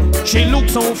 She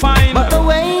looks so fine, but the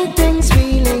way things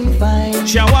feeling fine.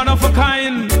 she a one of a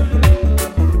kind.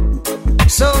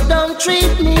 So don't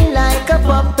treat me like a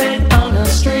puppet on a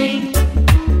string.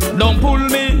 Don't pull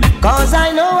me, 'Cause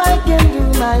I know I can do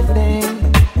my thing.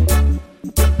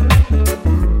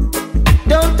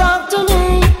 Don't talk to me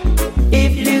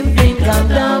if you think I'm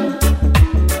dumb.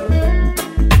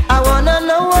 I wanna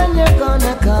know when you're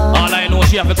gonna come. all I know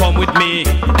she have to come with me.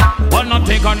 Wanna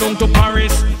take her down to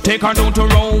Paris, take her down to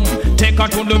Rome, take her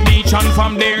to the beach and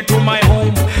from there to my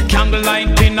home.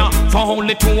 Candlelight dinner, for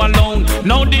only two alone.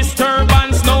 No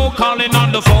disturbance, no calling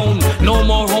on the phone. No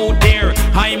more out there,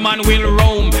 I man will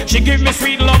roam. She give me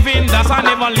sweet loving, that's I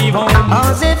never leave home.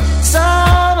 As if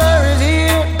summer is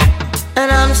here,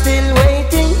 and I'm still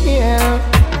waiting here.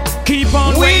 Keep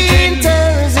on waiting. Winter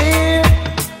is here,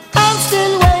 I'm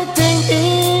still waiting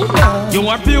here. You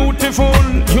are beautiful,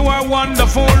 you are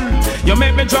wonderful. You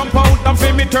make me jump out and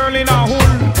feel me turn in a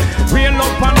hole. Real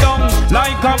up and down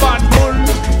like a bad bull.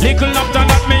 Little after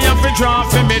that me have to draw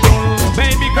for me dull.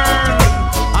 Baby girl,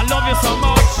 I love you so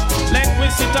much. Let me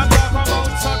sit and talk about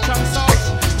such and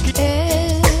such.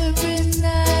 Every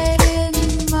night in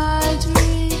my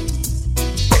dreams,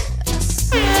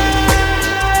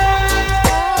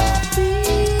 I feel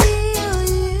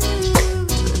you.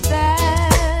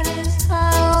 That is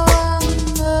how I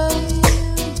know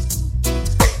you.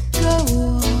 Go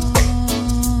on.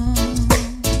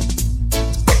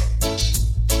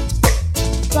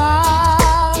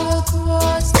 Far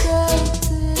across the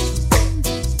distance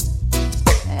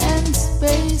and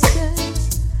spaces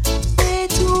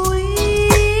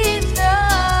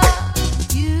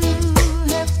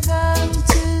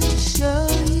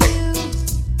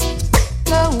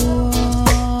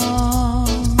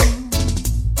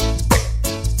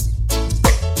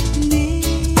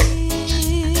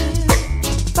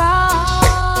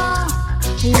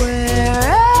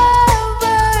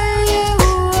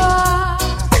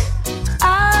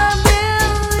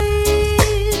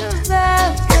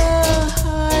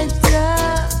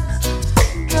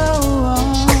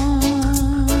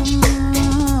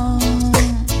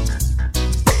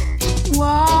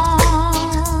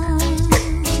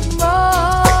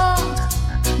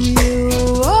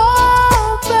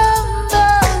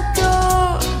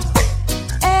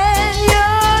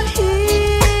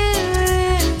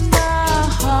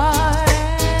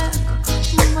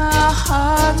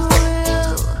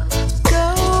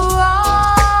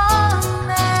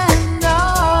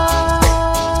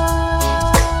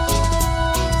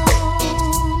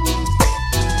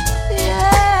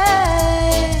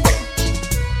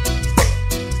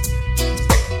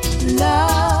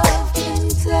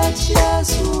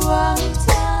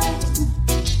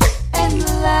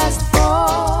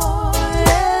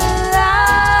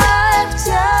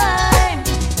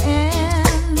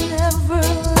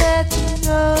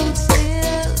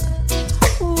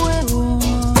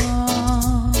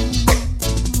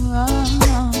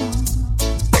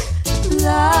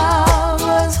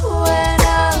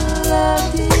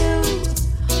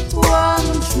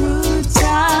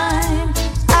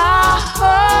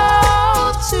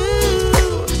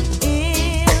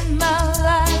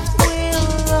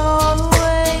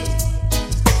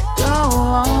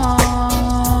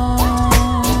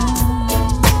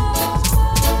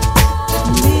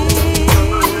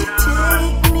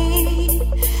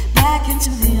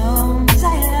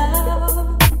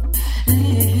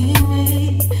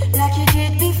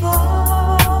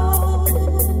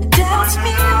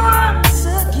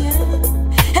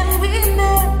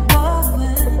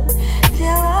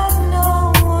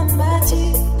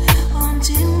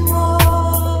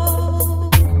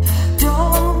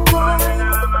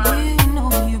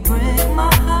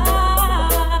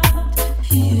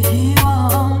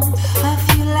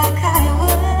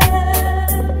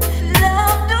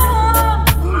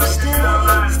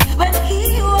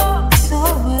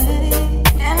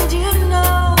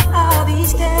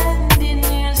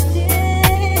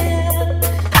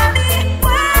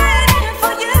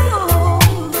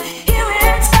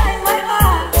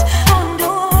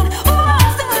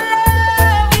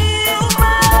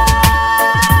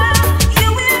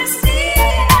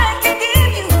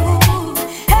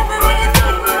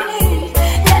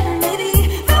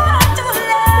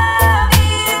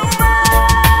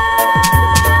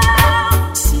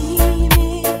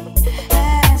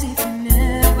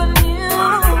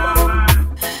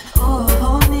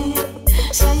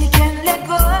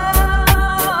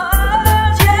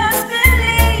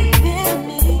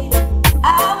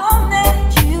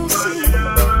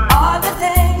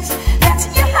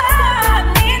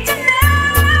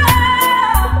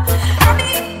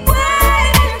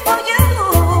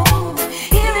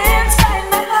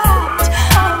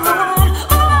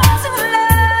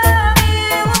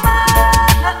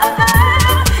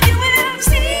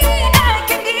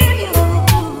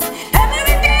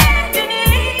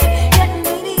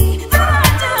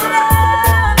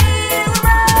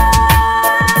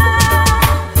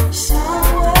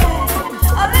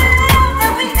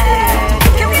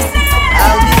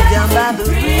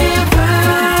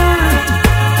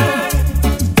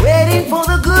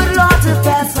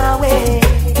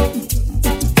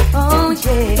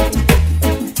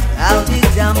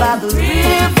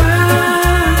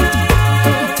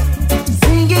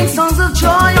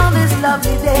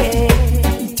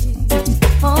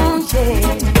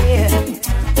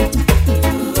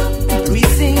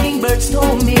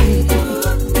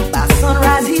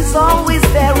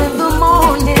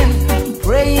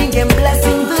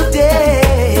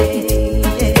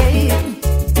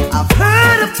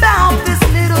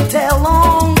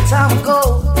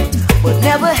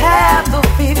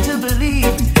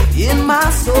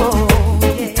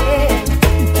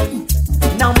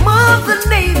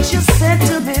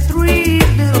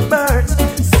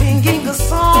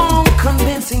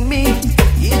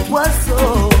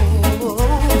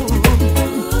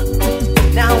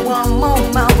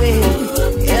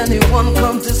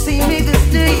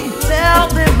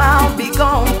them I'll be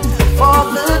gone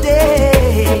for the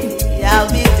day. I'll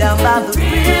be down by the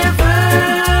river,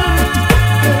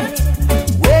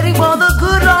 waiting for the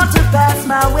good Lord to pass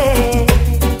my way.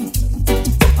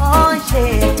 Oh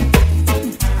yeah,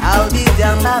 I'll be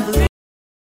down by the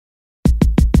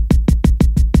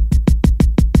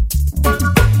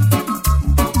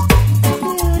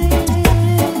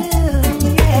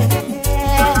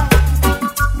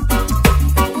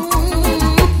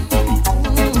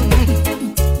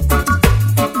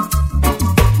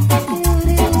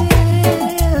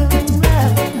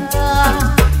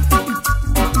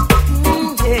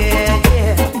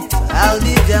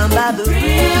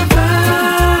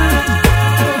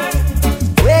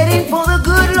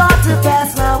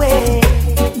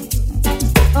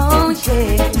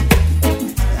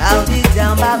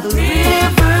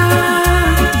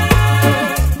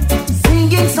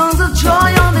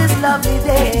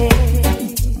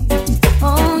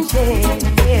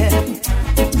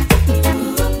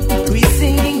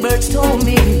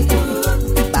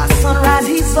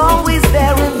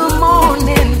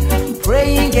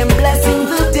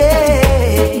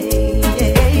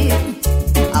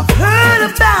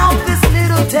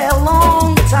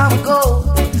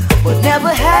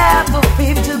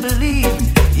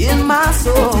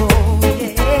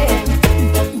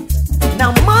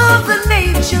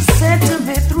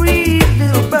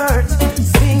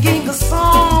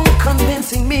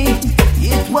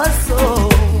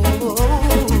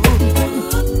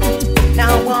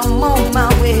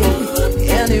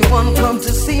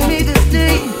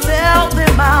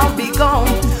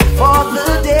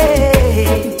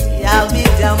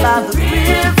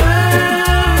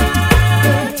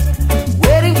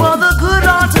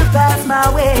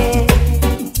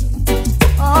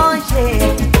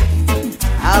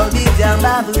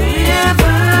river.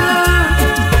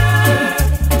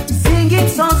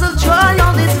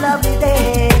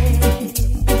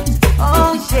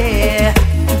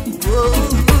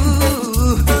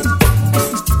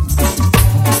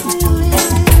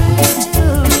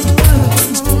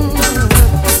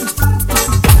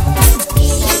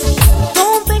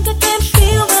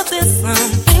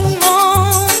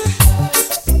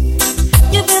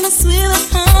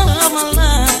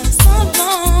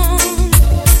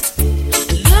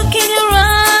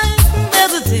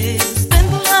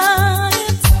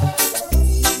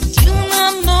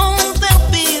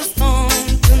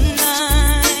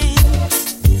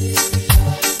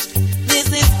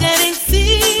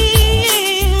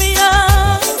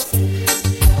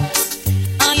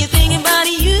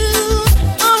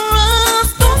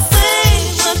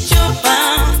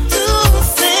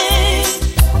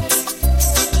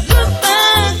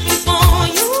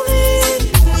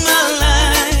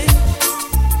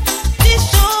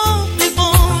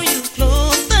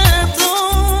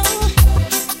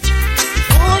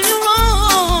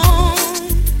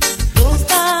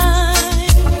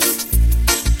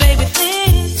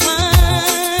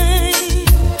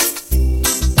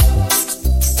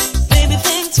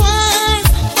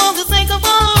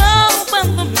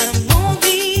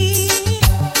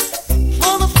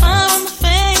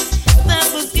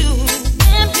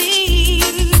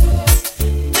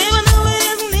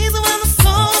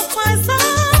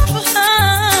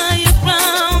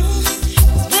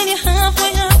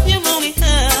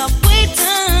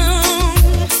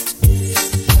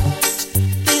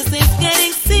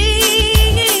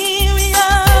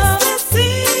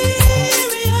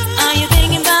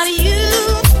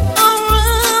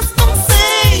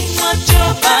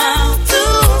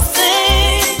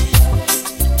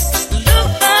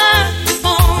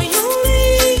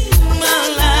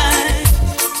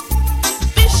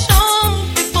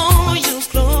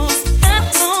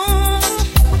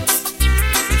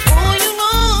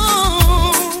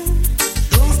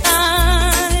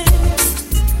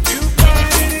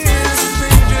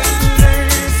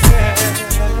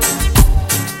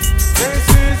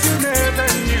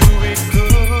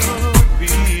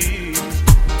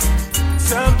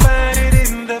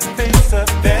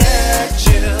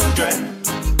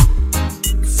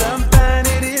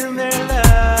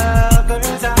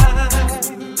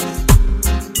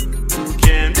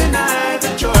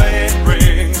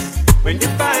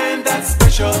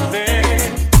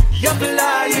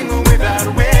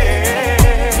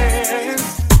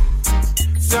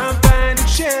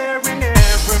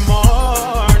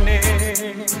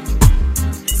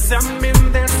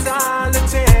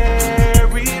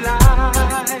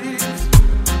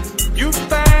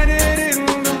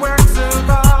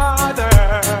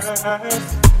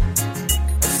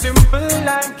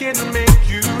 can make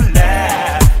you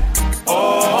laugh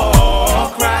or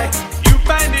cry. You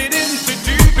find it in the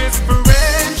deep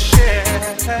inspiration.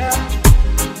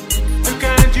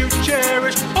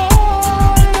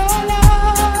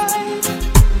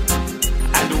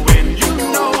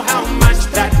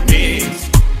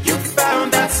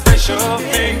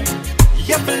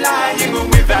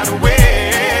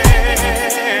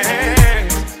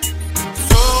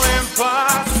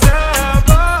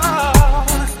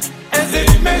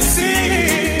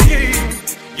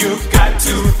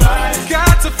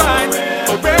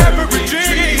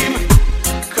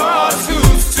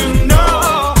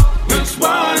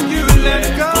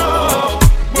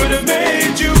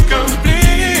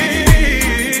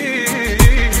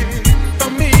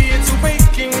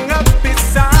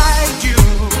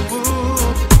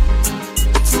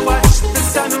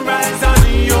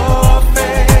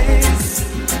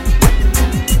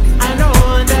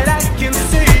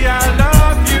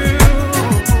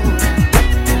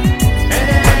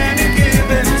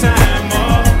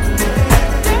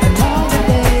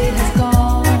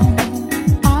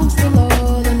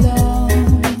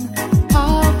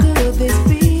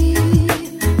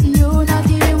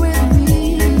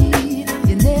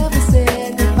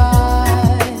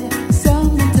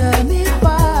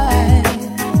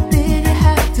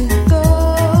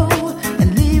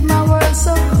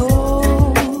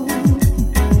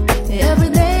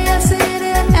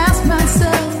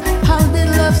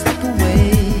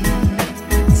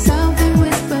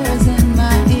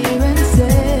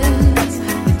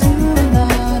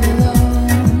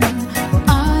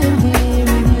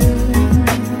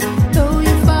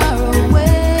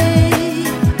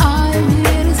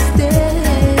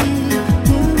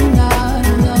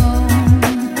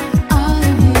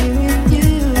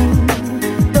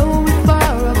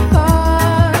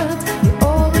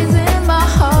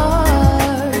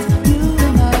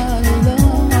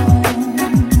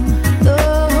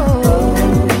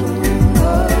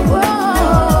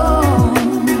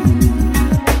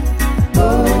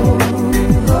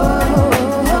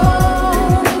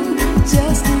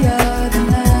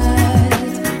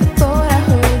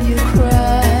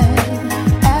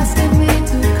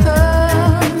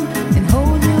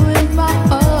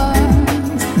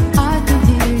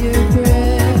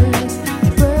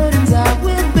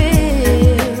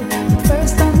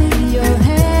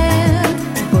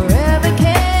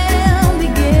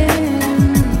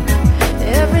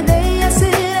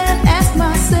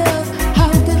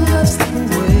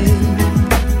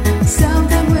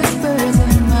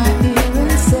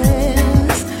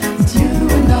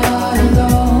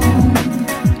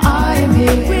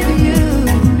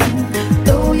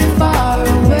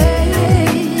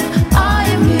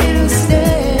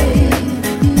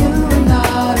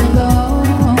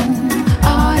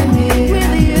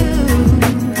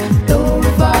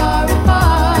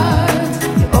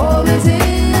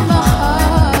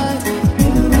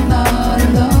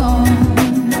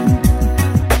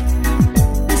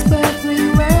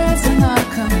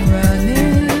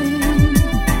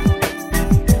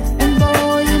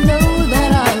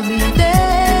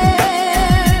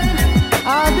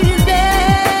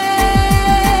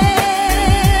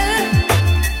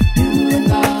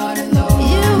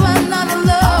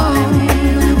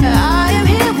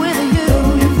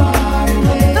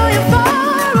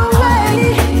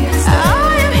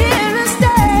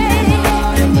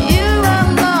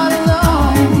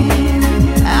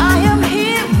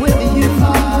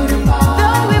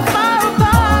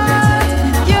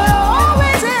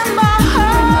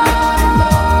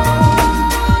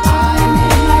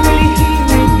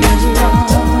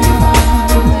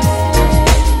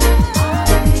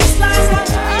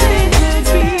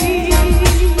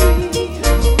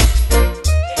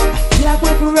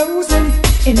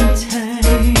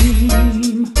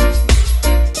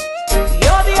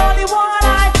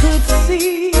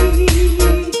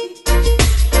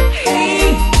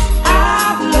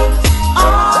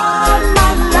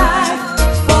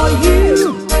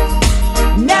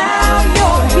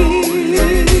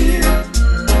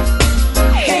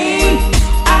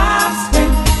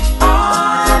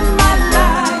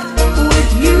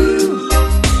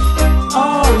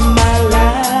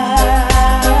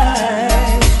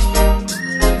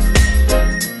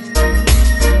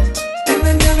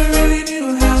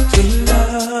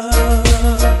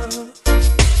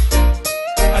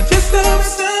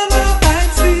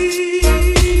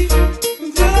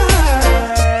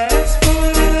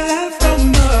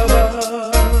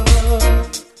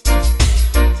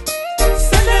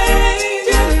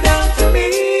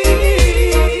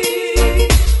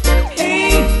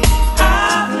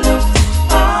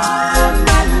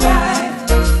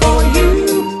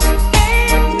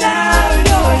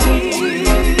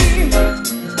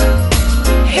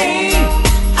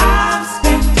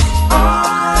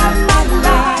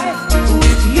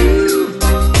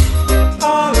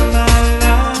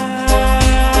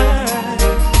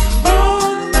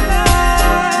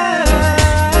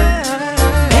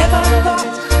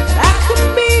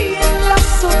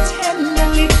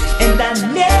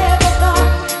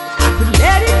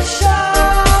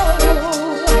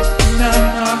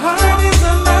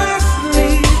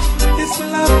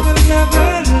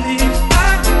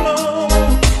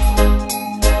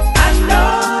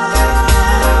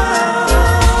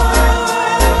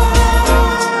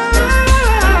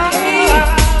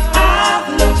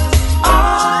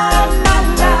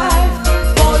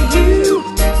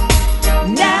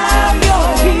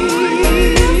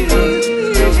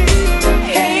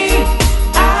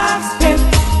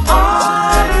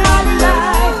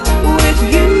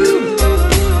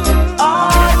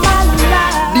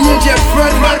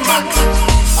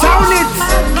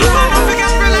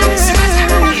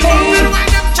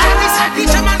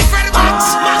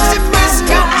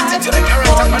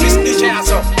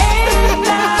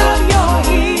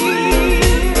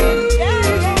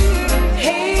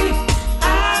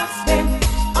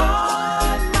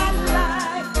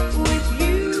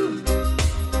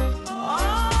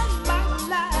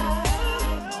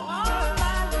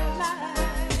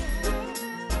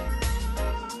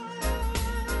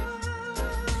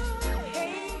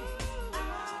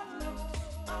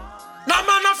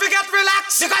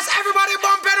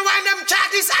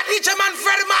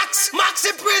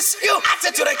 this new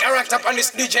attitude and character on this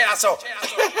DJ also.